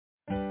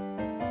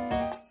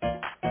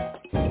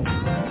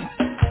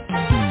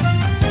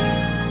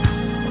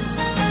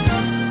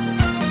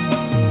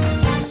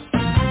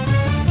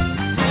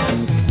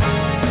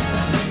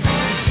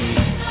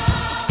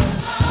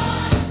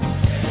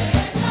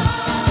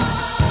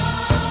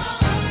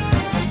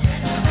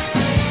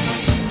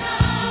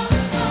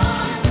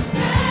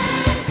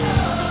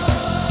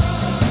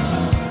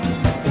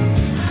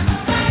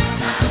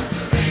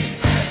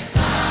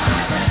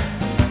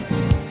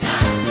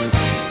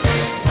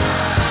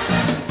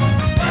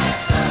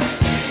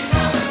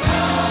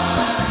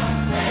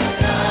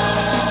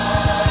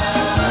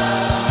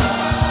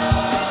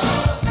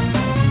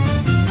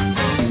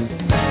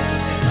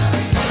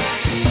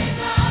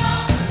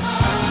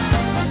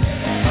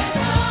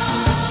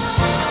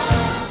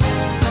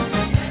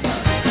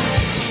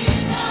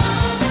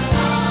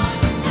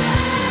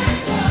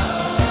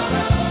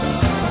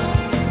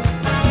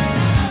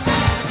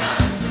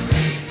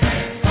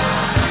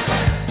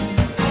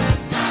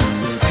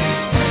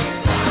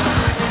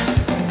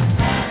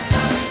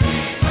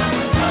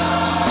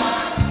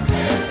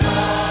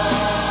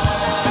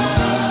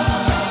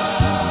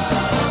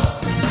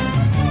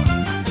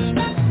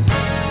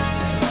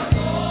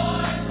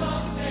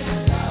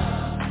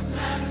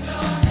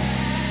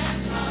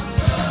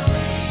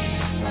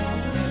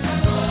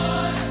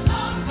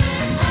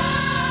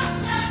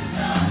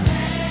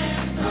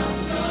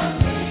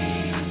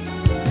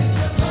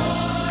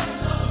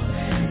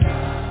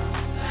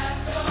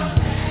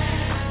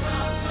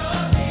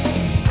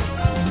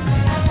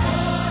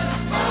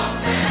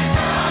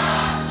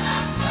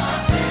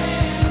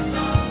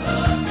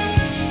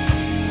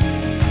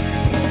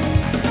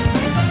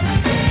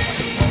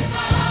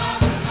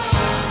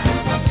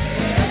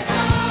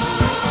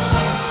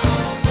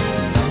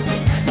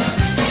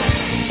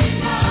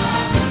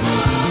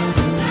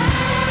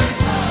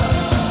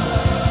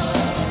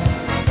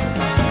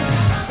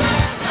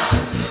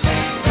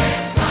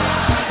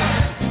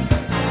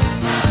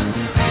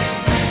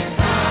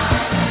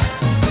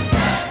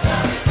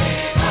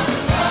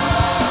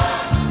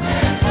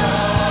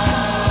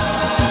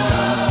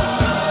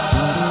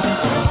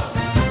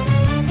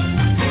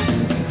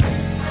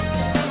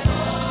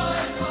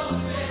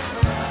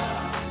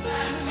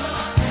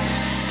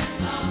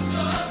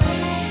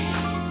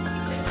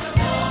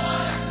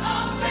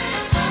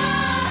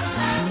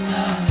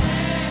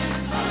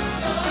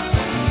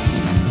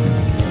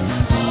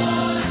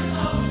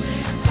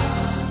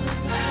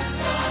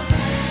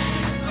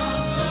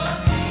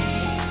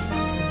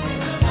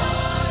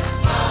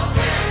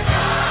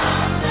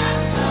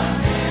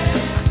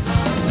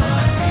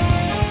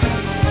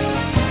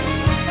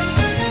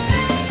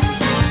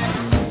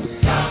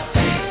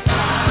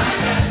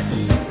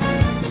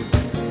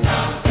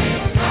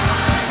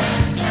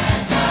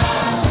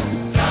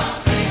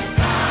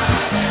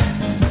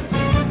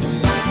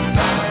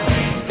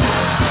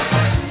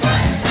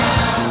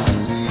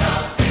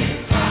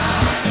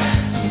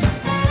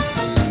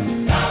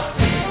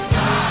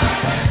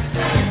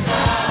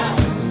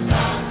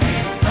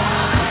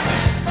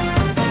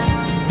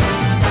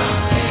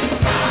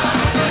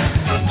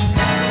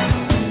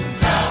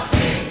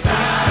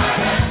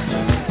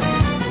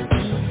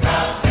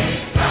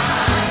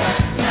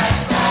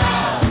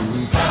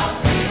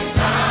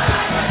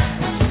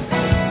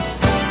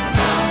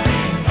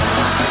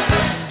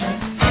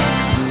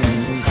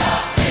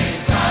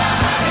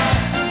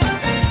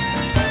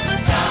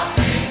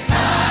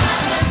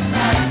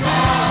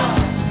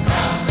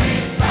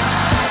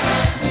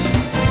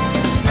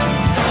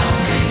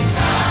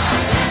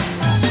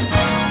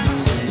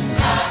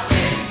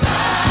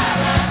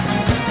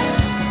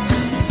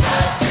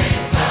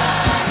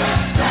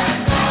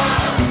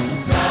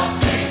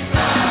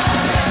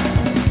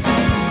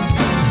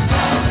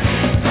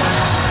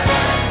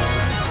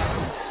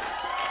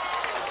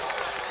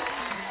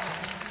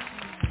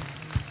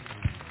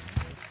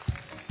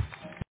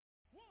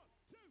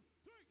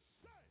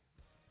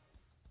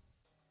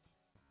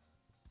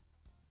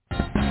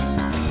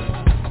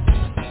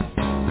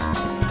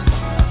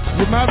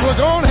Might as well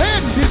go on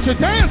ahead and get your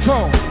dance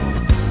on.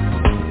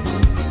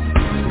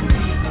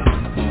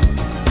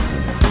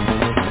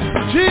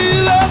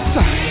 Jesus,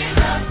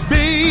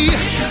 be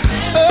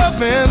a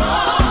man.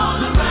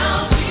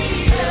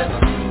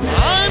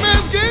 I'm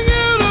asking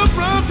you to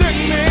protect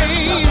me.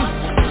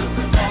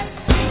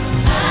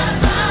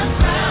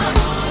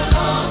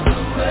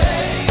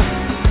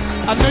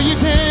 I know you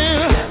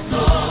can.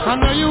 I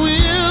know you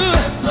will.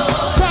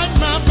 Fight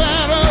my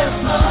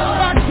battle.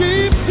 I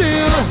keep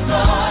still.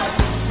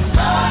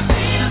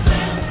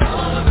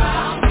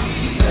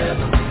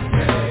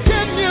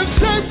 Can you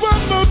say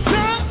one more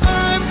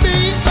time? Be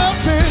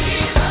open.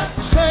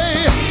 Say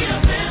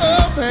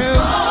open.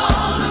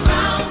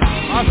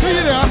 I see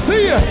you there. I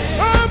see you.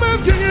 I'm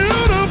asking you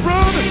to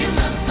promise.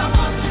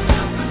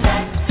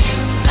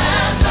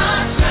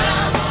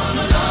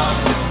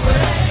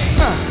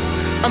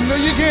 I know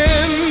you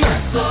can.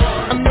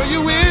 I know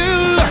you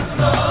will.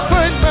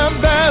 Fight my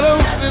battle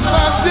if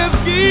I just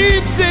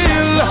keep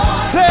still.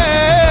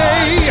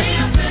 Hey.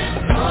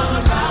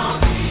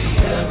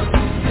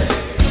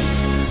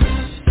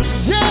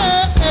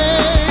 Yeah.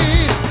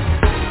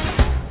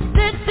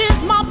 This is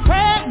my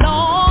prayer,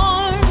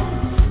 Lord,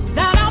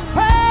 that I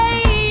pray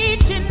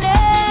each and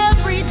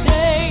every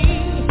day,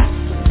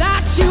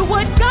 that you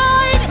would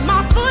guide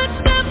my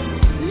footsteps,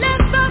 let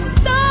the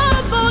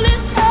stumble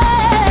and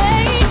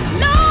say,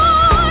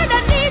 Lord, I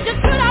need you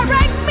to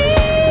direct me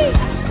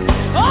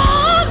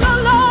all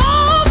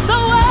along the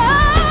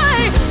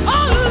way.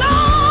 Oh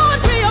Lord,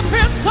 be a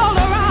fence all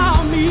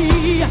around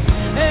me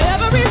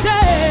every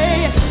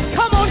day.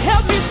 Come on,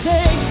 help me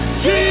say,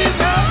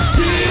 Jesus,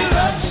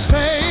 Jesus,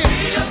 say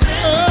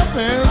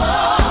open.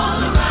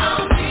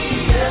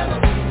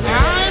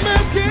 I'm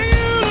asking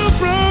you to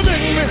protect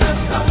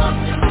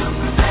me.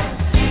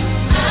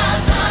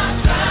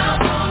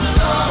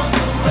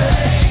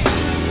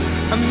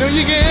 I know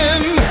you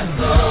can.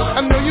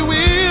 I know you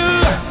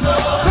will.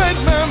 Fight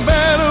my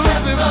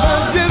battles if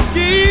I just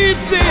keep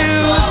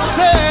still.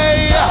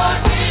 Say,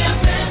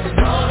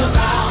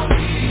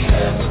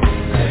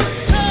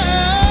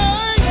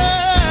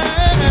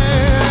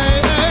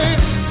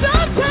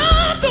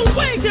 sometimes the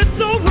way gets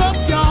so rough,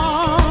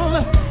 y'all,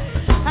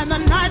 and the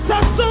nights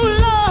are so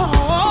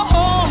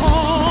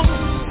long.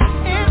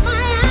 In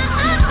my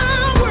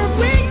hour of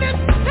weakness,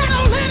 that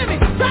old enemy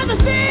tries to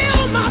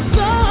steal my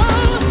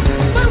soul.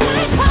 But when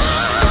it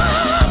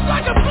comes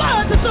like a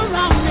flood to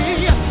surround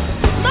me,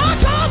 my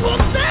God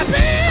will step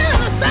in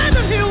and stand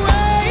in His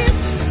ways.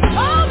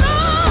 Oh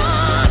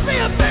Lord, be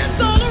a fence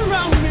all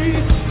around me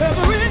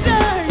every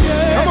day.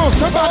 Yeah. come on,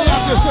 somebody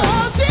out there say,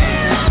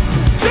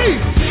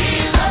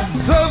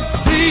 Jesus,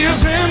 be a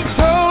fence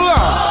all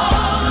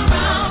around.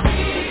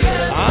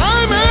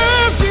 I'm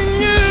asking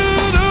you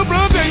to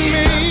protect me.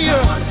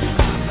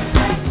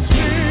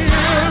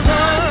 Jesus,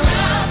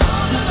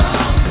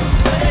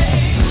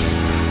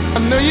 I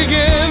know you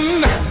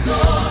can.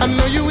 I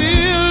know you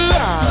will.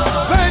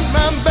 Fight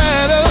my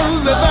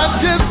battles if I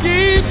just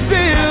keep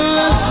still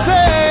and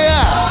say,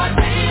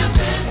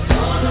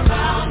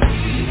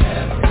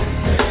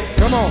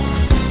 come on.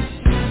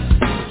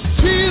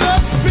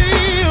 Jesus, be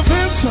a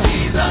fence.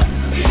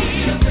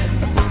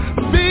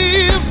 Be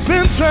a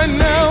fence right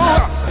now.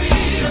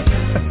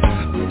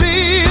 Be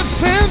a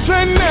fence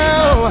right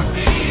now.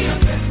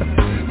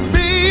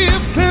 Be a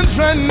fence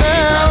right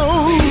now.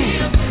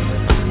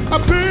 I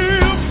be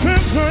a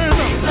fence right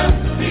now.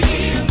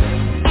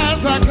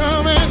 As I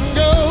come and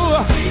go.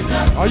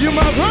 Oh, you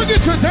might as well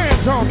get your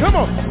dance on. Come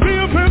on. Be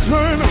a fence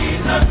right now.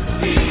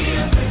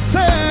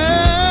 Say,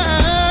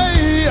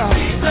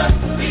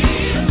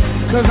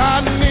 'cause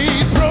I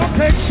need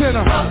protection.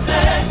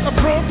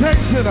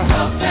 Protection.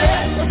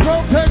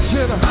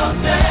 Protection.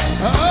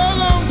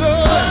 Along the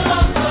way.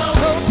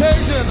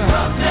 Protection.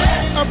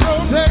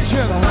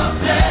 Protection.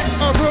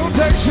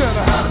 Protection.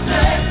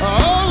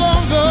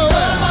 Along the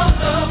way.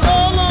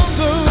 Along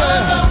the way.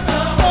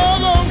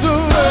 Along the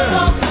way.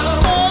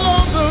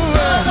 Along the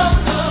way.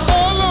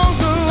 Along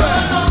the way.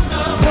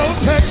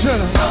 Protection.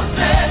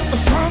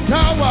 Strong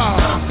tower.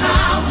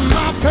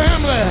 My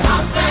family.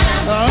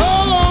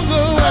 Along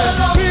the way.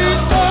 Be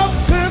a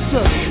fence.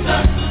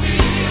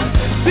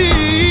 Be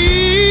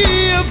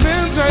a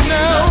fence right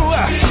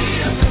now.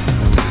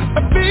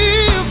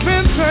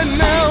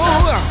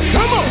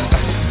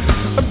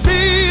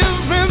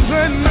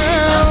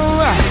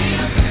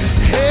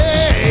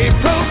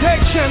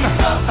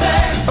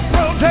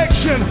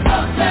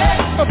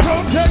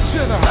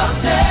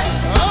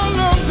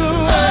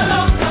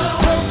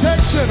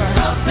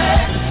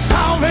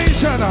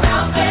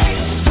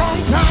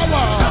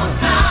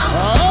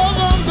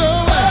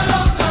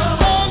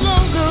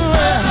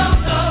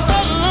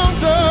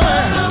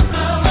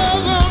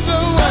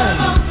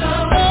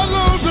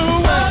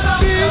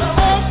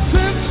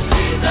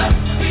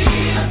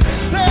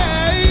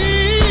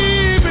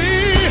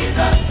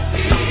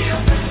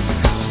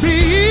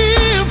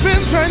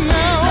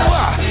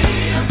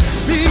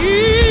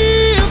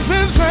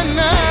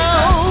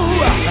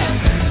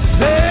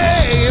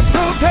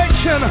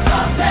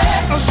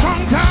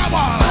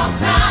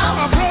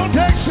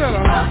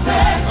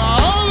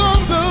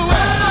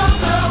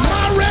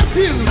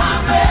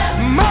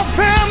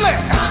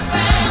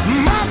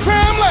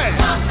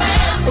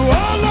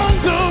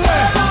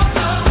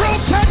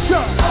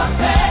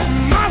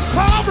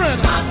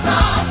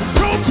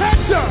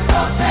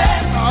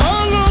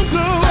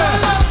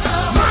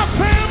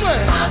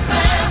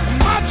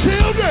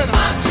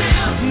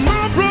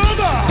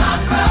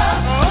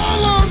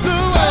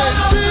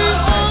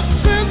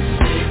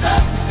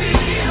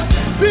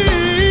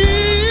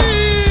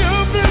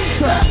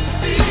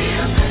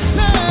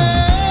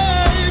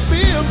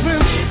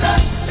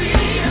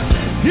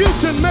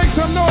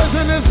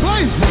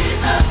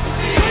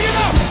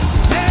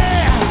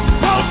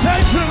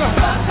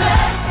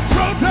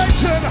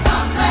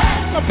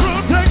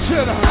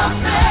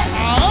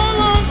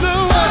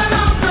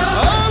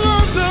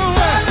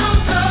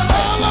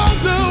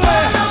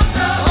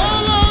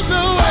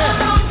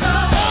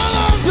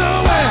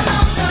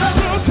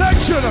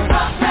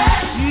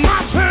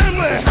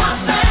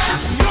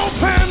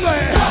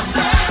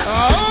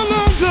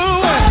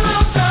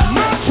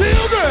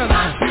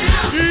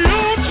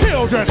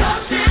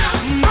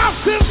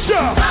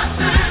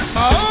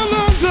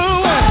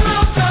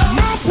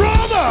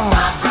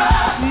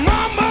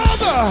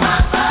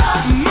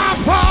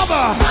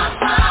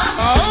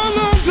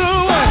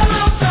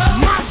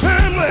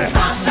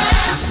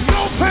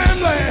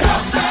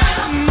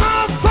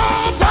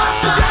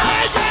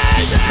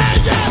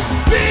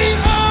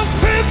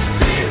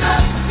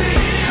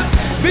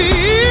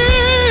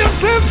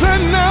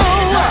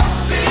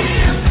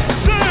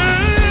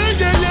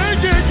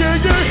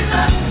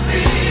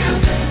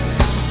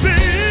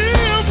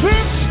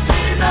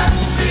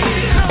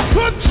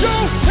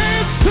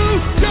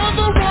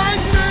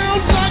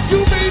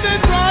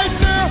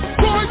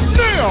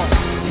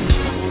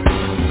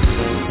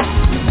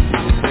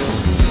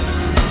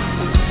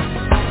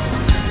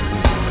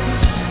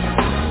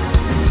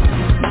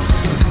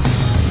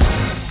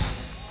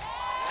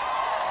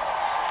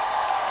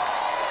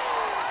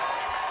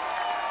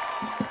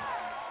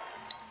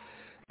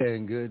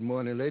 And good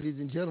morning, ladies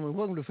and gentlemen.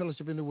 Welcome to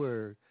Fellowship in the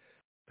Word.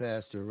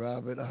 Pastor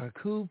Robert R.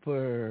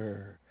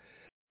 Cooper.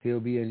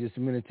 He'll be in just a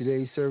minute.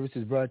 Today's service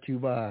is brought to you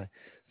by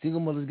Single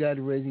Mother's Guide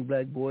to Raising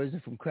Black Boys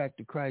and From Crack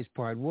to Christ,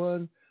 Part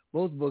 1.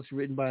 Both books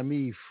written by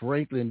me,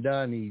 Franklin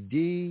Donnie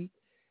D.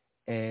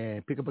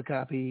 And pick up a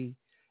copy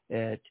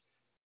at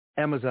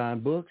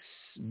Amazon Books,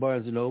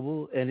 Barnes &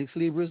 Noble, and Ex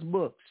Libris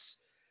Books.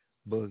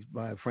 Books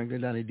by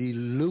Franklin Donnie D.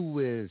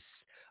 Lewis.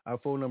 Our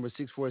phone number is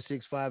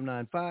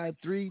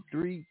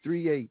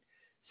 646-595-3338.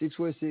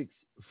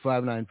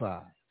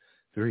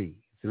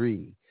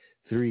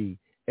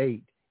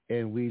 646-595-3338.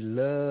 And we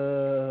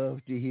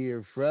love to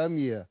hear from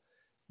you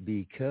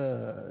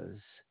because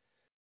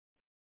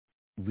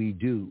we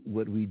do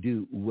what we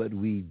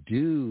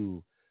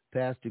do.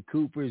 Pastor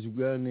Cooper's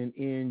running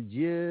in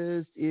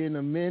just in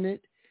a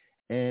minute.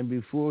 And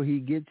before he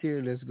gets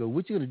here, let's go.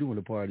 What you going to do when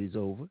the party's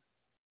over?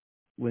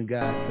 When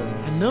God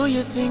comes. I know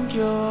you think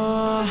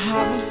you're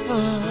having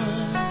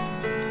fun.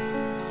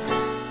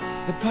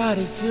 The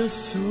party feels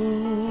so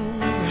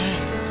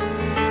right.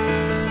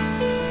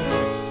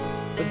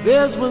 But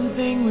there's one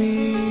thing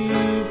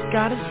we've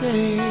got to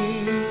say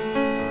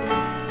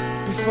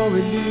before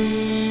we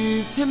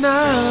leave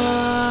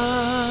tonight.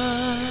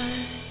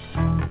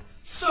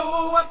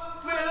 So what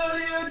will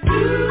you do?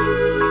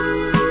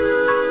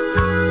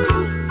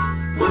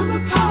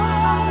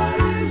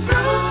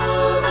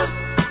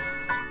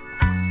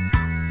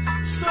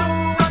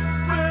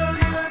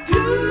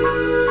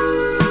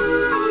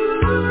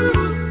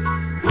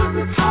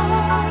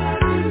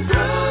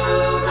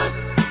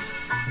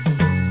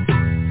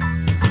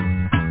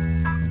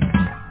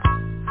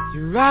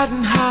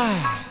 Riding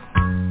high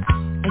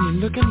and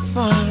you're looking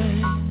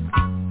fine,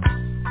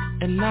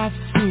 and life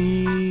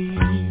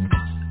seems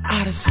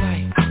out of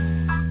sight.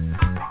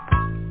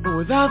 But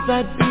without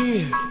that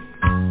beer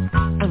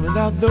and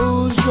without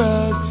those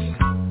drugs,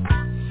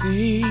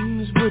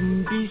 things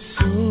wouldn't be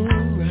so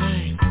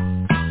right.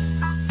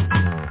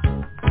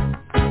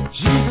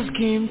 Jesus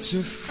came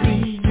to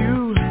free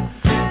you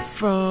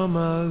from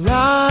a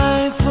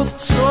life of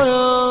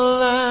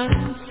toil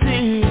and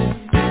sin.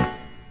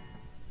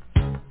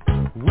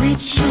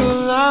 We'd sure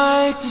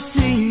like to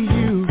see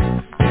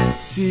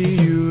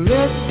you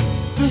let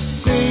the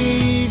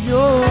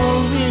Savior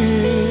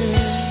in.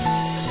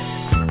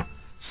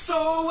 So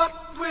what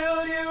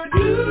will you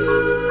do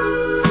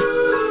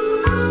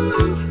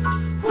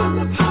when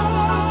the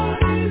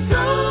party's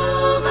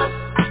over?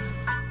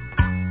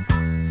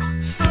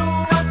 So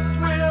what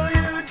will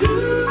you do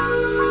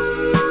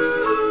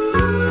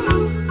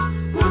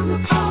when the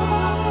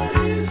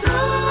party's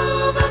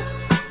over?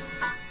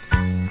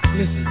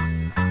 Listen.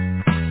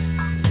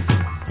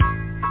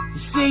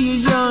 Say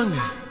you're young,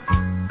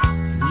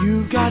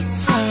 you've got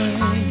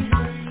time.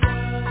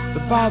 The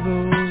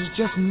Bible's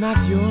just not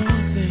your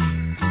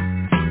thing.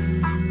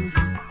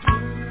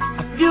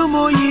 A few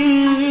more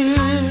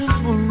years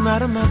won't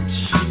matter much.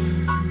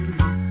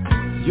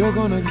 You're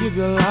gonna give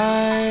your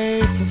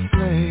life a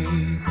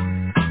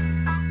flame.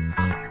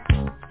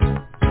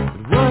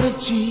 But what if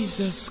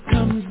Jesus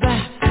comes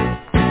back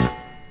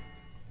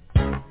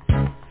to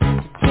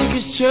take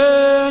his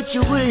church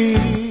away?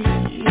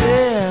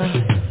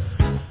 Yeah.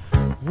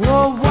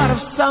 Well, what if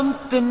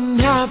something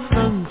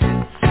happens?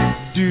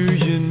 Do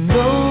you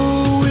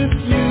know if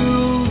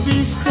you'll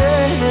be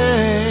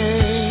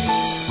saved?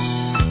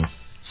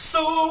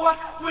 So what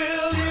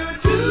will you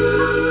do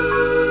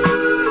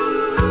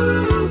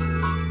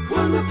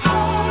when the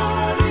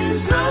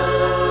party's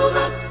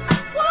over?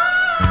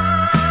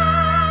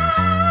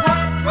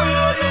 What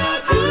will you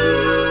do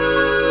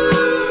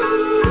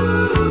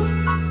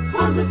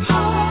when the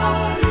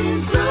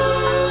party's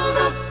over?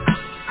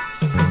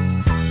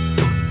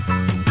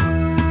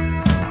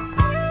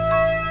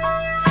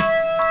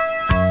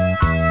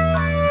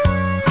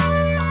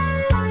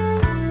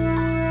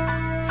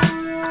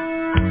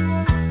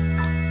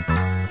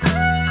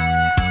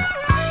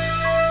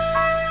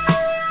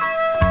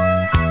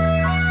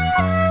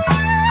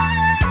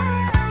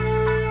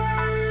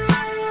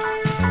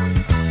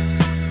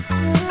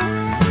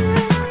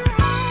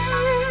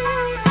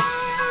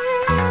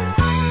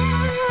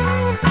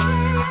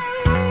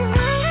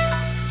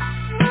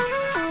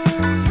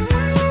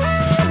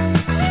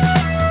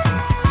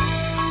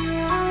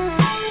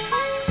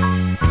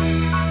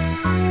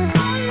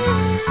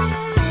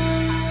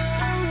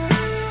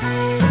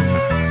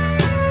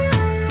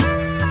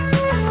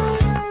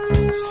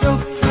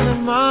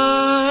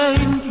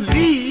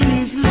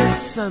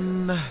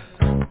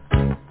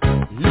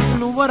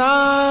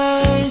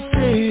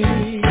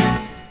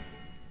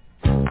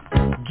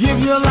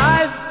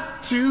 life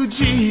to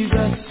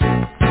Jesus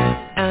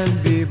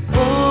and be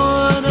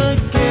born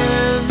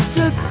again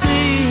to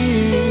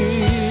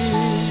thee.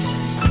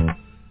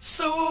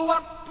 So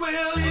what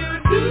will you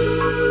do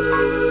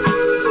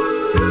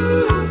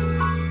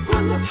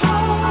when the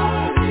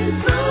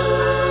party's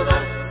over?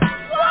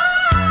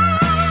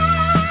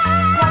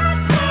 What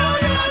will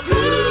you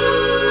do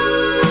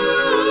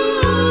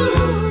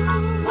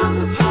when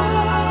the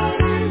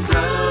party's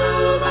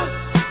over?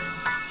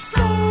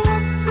 So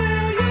what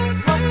will you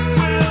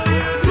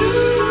do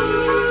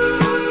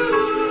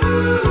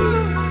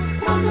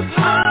when the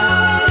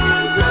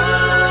party's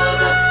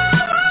over?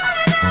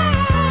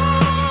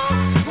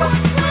 What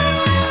will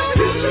you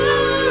do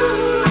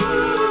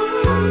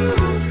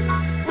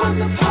when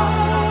the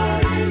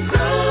party's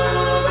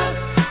over?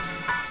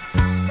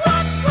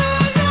 What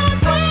will you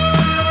do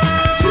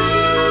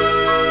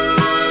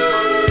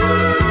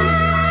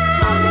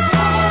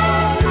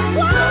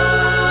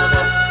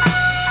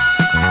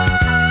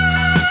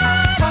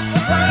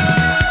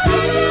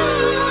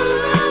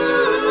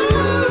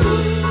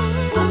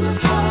when the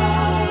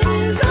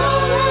party's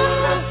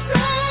over?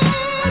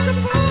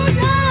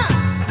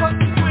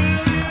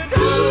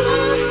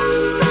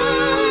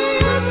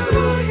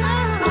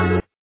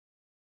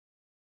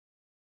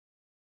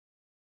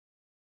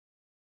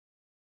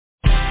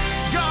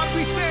 God,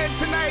 we stand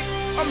tonight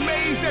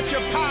amazed at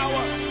your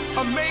power,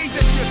 amazed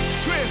at your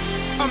strength,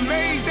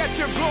 amazed at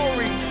your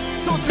glory.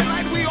 So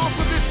tonight we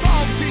offer this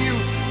song to you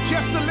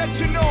just to let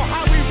you know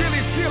how we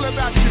really feel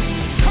about you.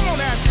 Come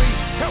on, Ashley,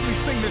 help me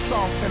sing this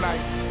song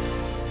tonight.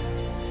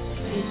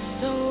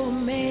 It's so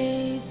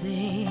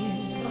amazing,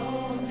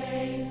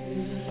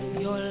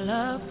 your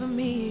love for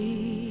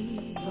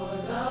me.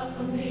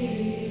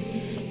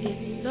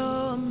 It's so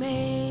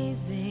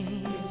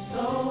amazing,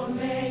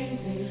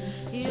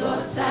 your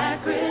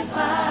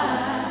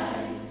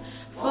sacrifice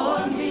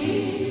for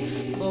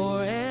me.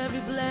 For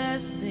every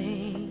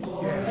blessing,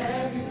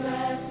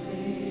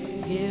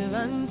 give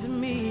unto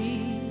me.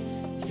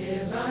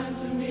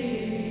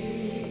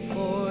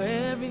 For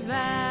every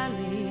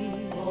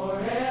valley,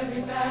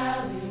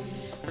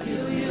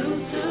 you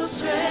used to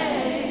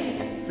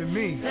strengthen To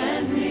me.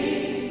 me.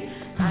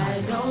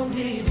 I don't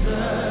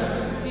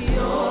deserve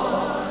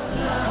your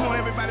Come on,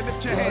 everybody,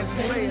 lift your hands and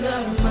say it.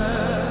 love,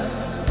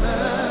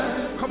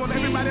 Come on,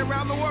 everybody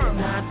around the world.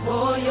 not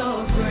for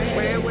your grace.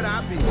 Where would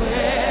I be?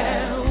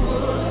 Where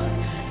would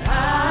I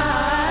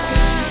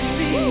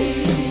be?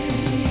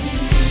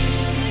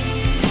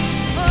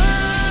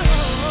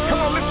 Come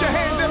on, lift your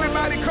hands,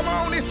 everybody. Come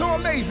on, it's so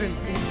amazing.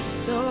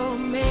 So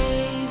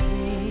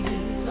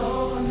amazing,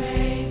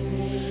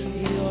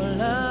 your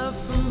love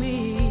for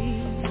me.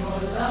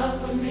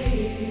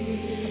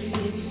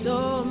 It's so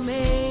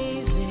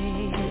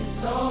amazing,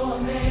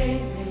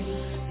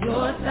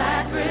 your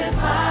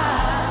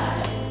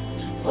sacrifice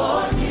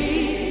for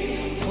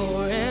me.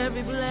 For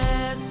every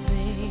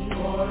blessing,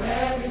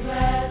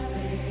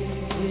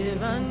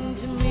 give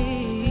unto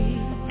me.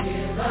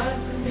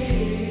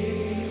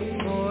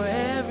 For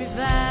every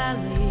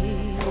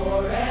valley,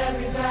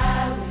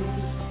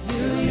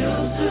 you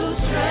used to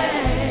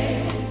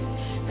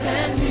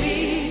strengthen me.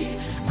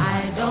 I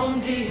don't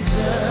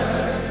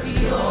deserve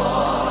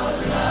your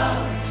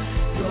love,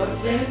 your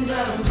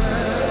tender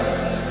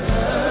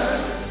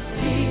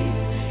mercy,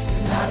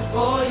 not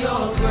for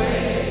your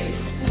grace.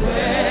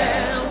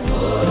 Where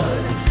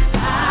would I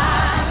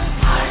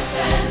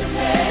stand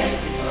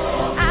amazed?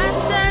 I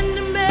stand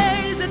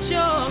amazed at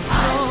your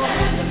glory.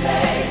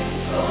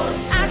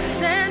 I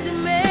stand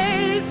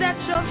amazed at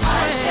your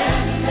strength.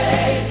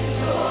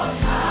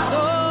 So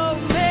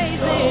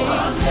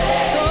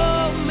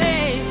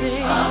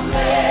amazing,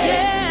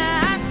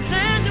 yeah, I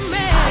stand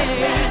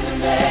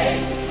amazed.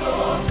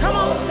 Come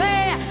on, say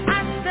it. I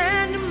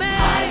stand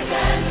amazed.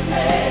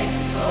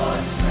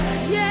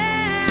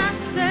 Yeah, I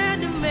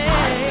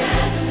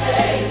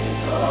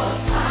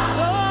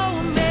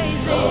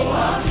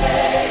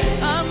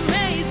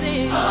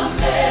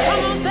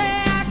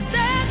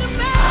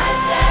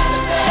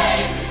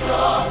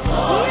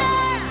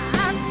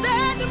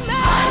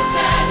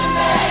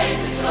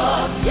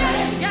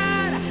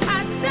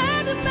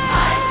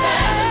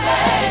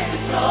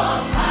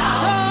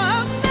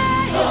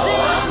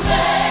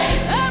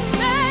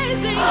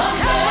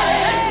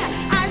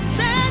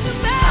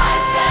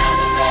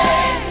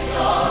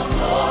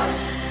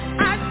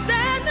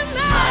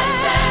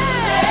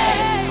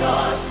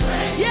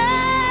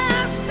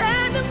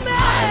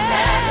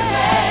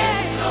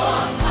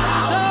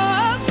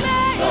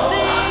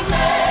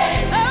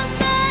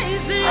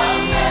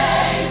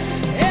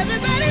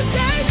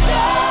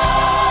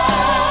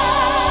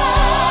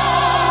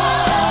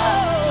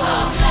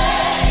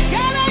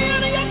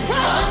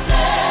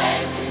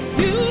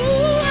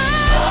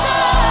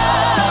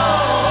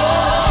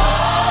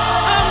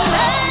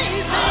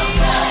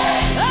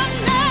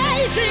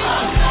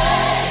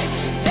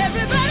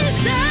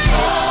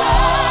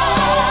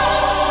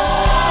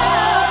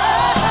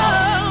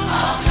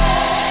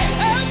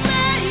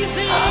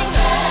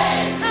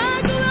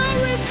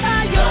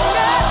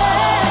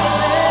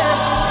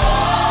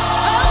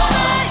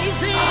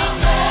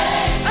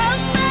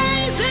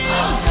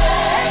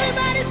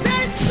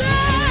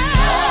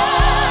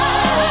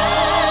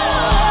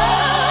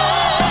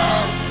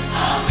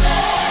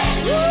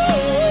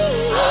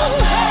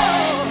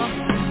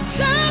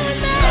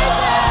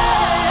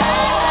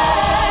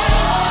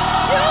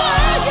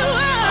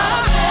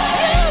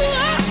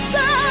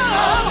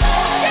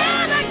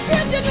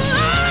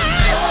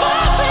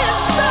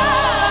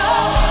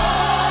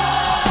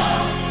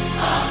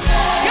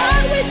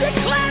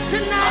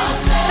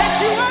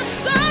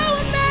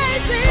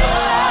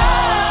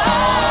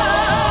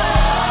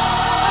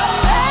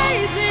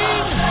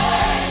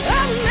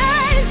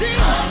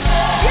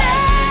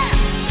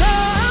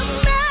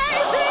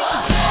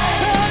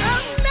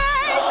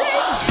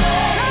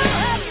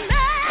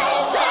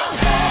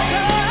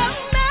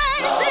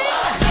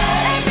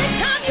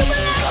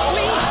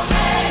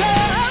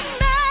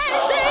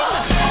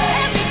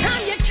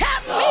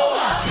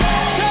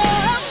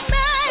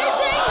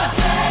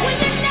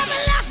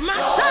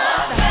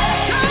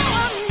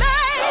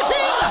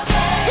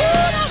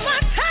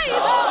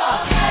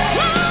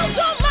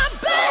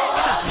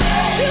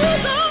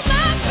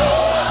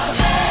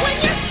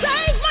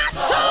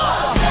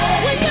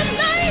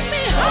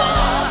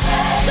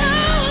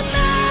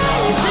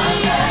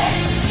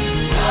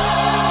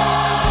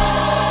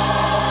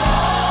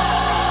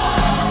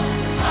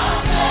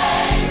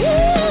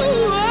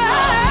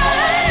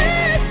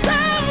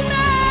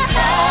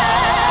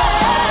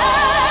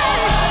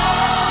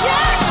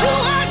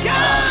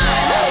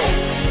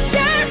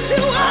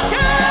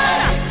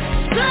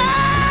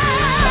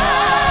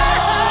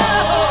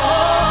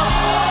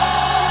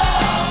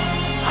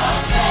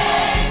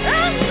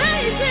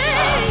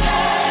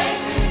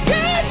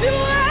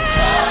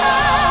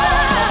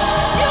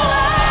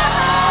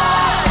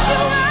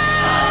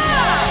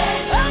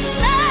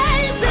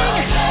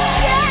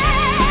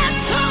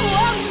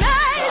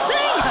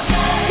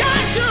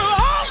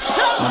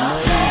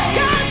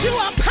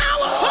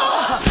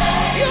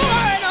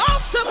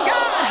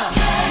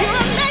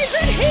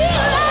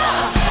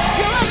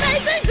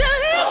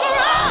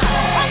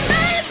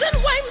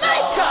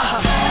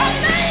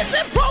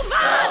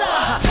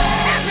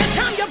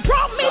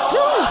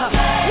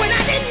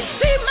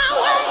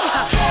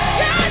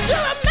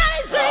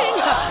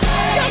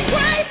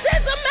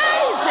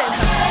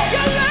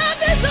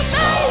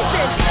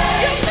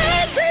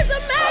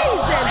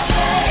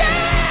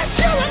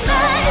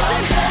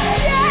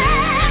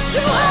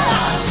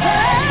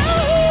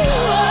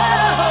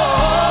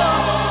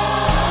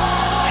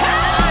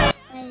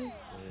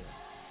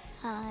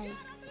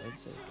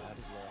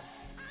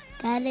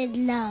God is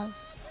love.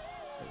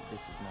 This is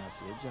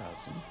Nasir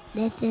Johnson.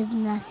 This is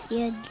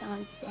Nasir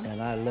Johnson.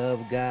 And I love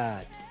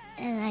God.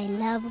 And I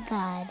love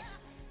God.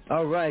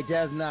 All right,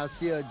 that's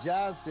Nasir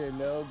Johnson,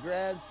 no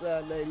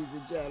grandson, ladies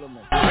and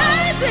gentlemen.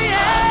 Amazing!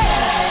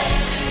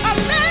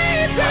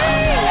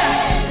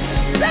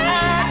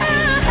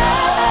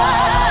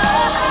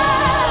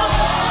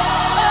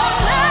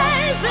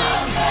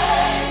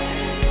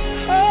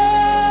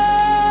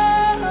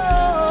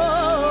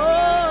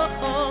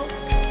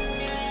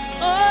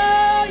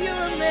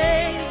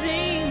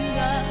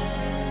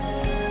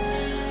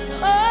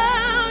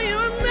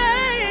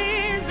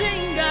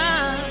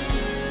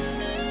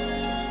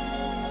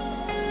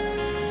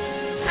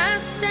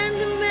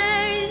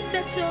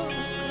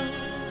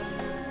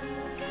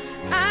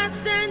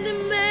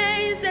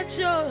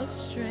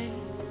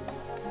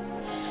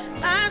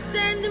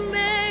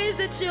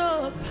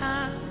 Your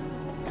power,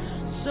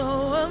 so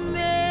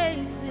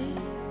amazing,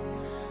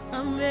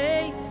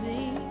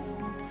 amazing.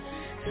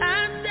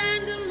 I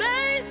stand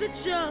amazed at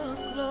your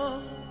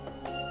glory.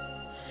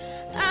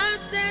 I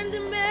stand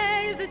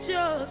amazed at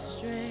your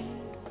strength.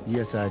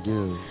 Yes, I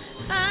do.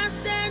 I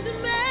stand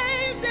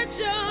amazed at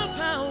your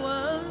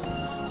power,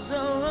 so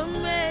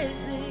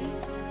amazing,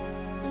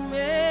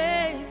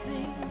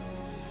 amazing,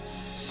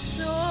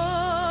 so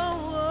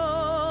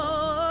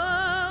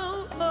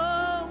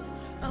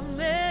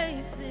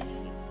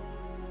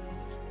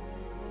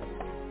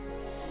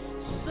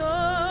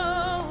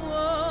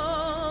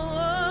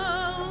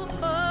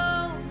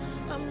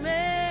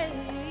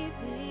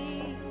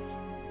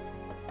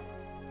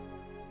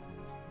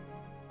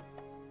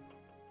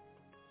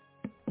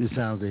The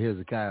sounds of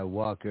Hezekiah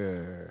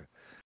Walker.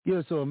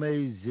 You're so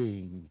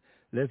amazing.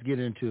 Let's get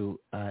into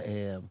I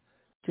Am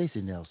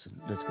Jason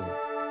Nelson. Let's go.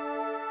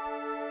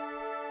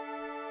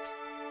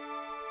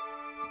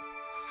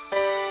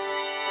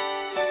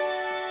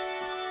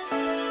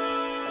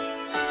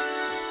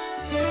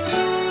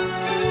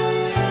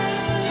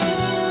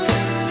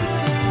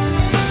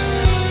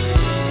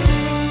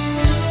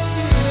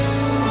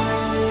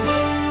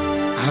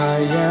 I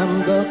am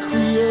the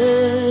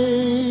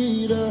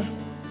creator.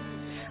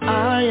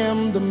 I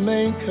am the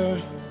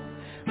maker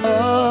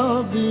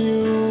of the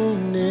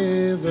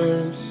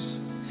universe.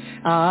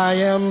 I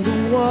am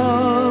the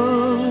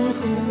one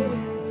who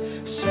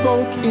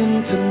spoke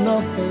into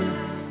nothing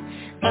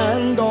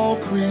and all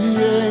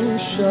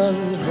creation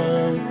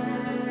heard.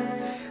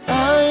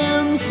 I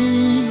am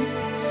he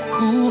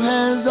who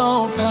has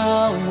all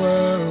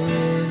power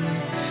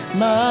in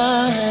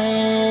my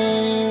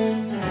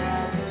hand.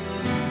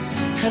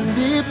 And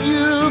if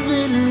you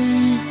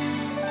believe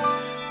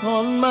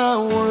on my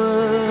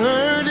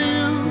word,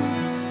 you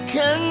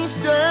can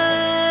stand.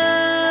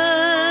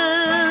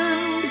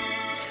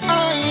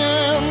 I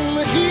am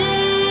the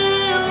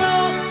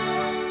healer,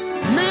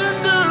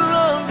 mender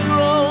of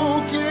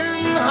broken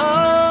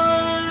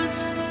hearts,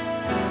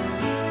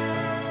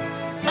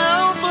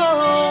 Alpha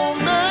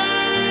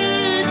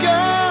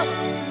Omega,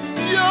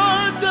 your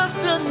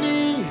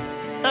destiny,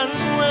 and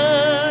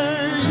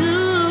where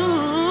you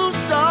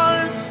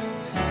start.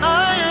 I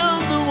am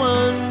the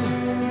one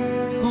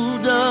who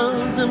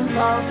does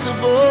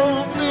impossible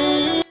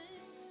things.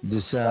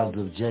 The sounds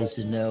of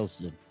Jason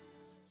Nelson.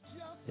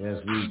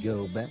 As we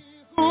go back.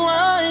 Who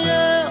I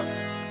am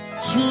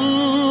to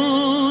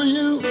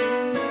you.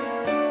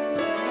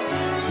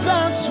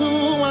 That's who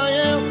I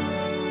am.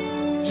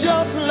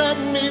 Just let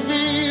me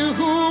be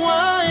who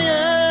I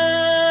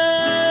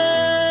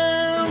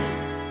am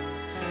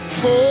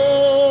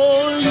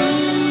for you.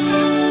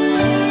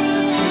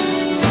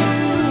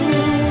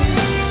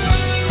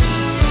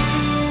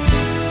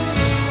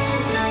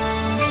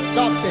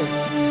 Stop this.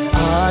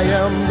 I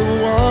am the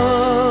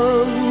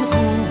one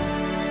who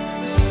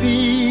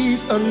sees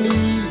a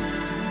need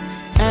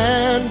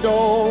and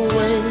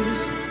always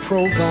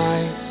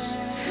provides.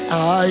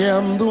 I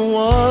am the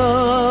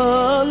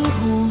one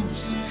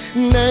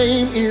whose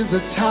name is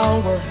a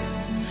tower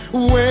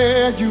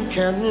where you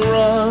can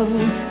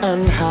run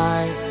and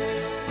hide.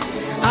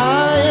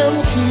 I am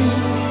he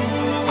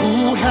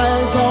who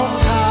has all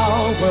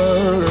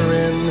power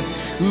in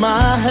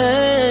my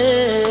hand.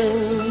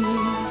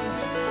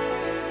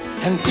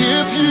 And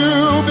if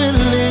you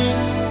believe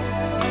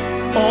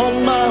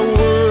on my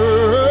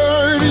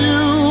word,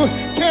 you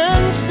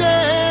can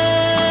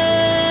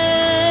stand.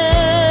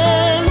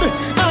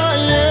 I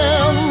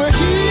am a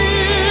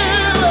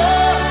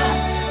healer,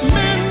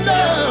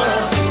 mender.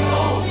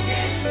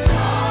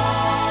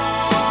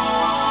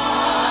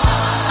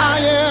 I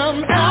am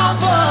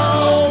Alpha,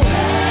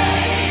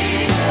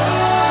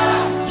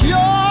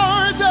 your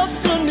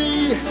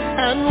destiny,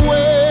 and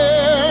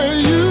where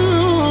you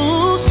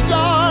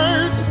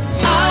start.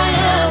 I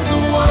am the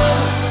one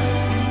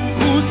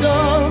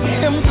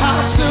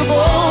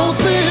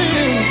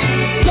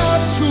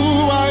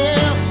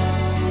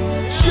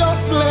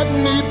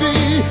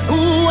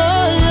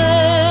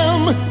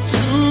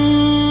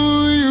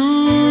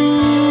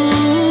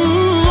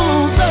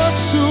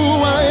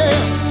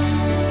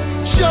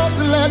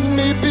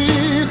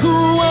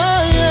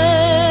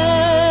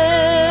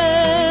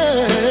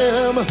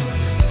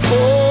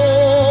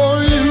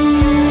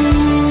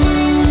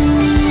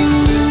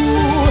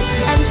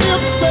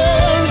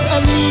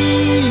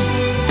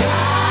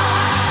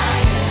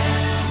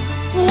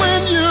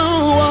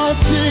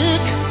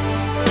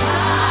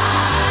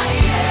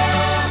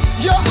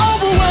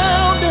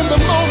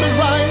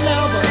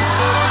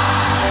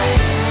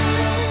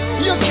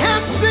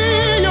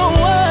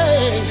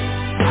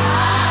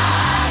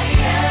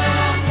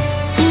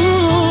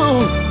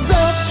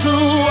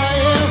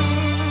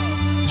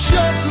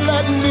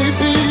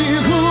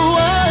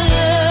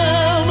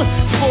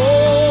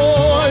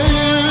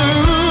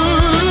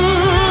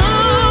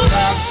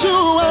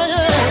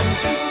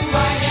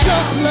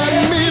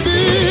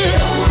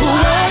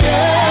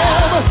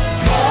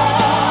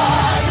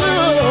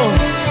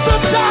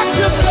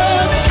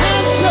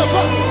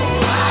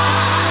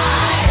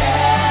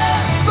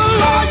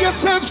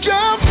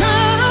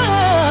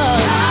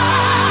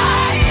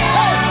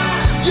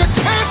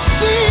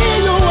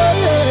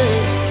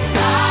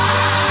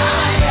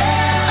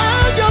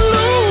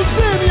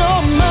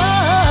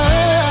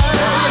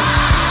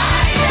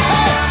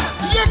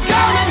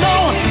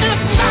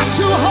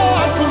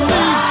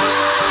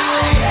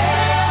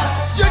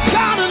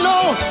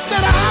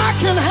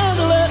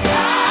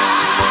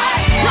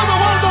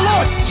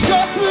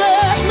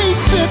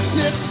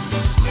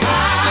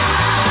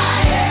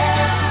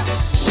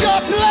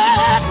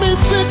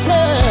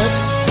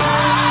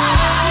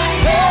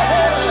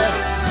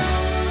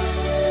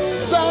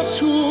That's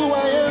who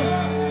I am.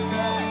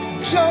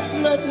 Just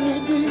let me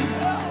be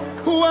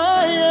who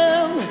I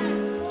am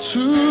to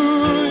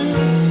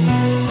you.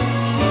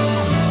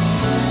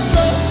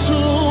 That's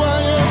who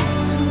I am.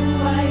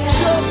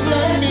 Just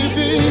let me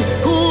be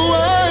who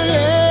I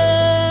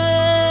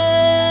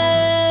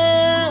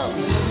am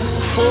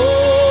for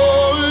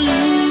you.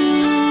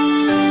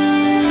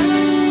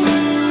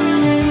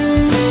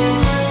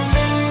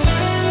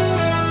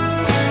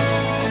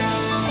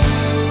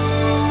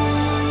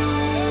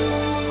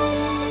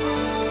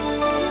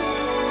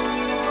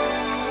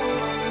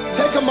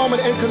 Take a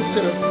moment and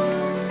consider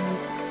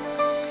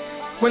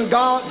when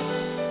God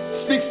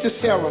speaks to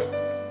Sarah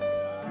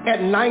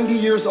at 90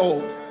 years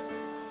old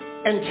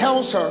and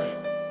tells her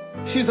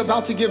she's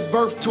about to give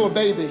birth to a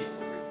baby.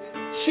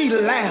 She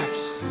laughs.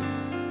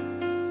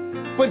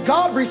 But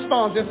God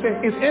responds and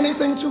says, is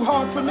anything too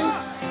hard for me?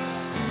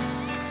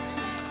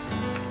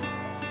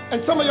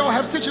 And some of y'all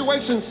have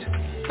situations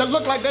that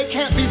look like they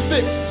can't be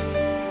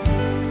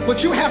fixed.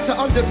 But you have to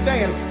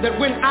understand that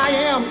when I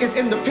am is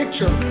in the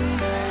picture,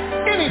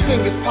 anything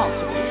is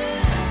possible.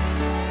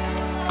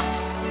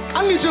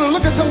 I need you to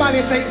look at somebody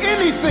and say,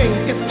 anything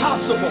is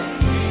possible.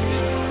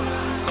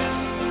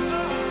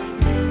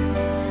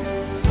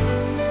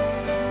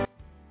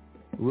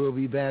 We'll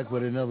be back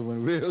with another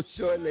one real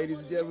short, ladies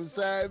and gentlemen.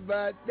 Sorry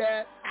about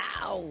that.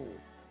 Ow.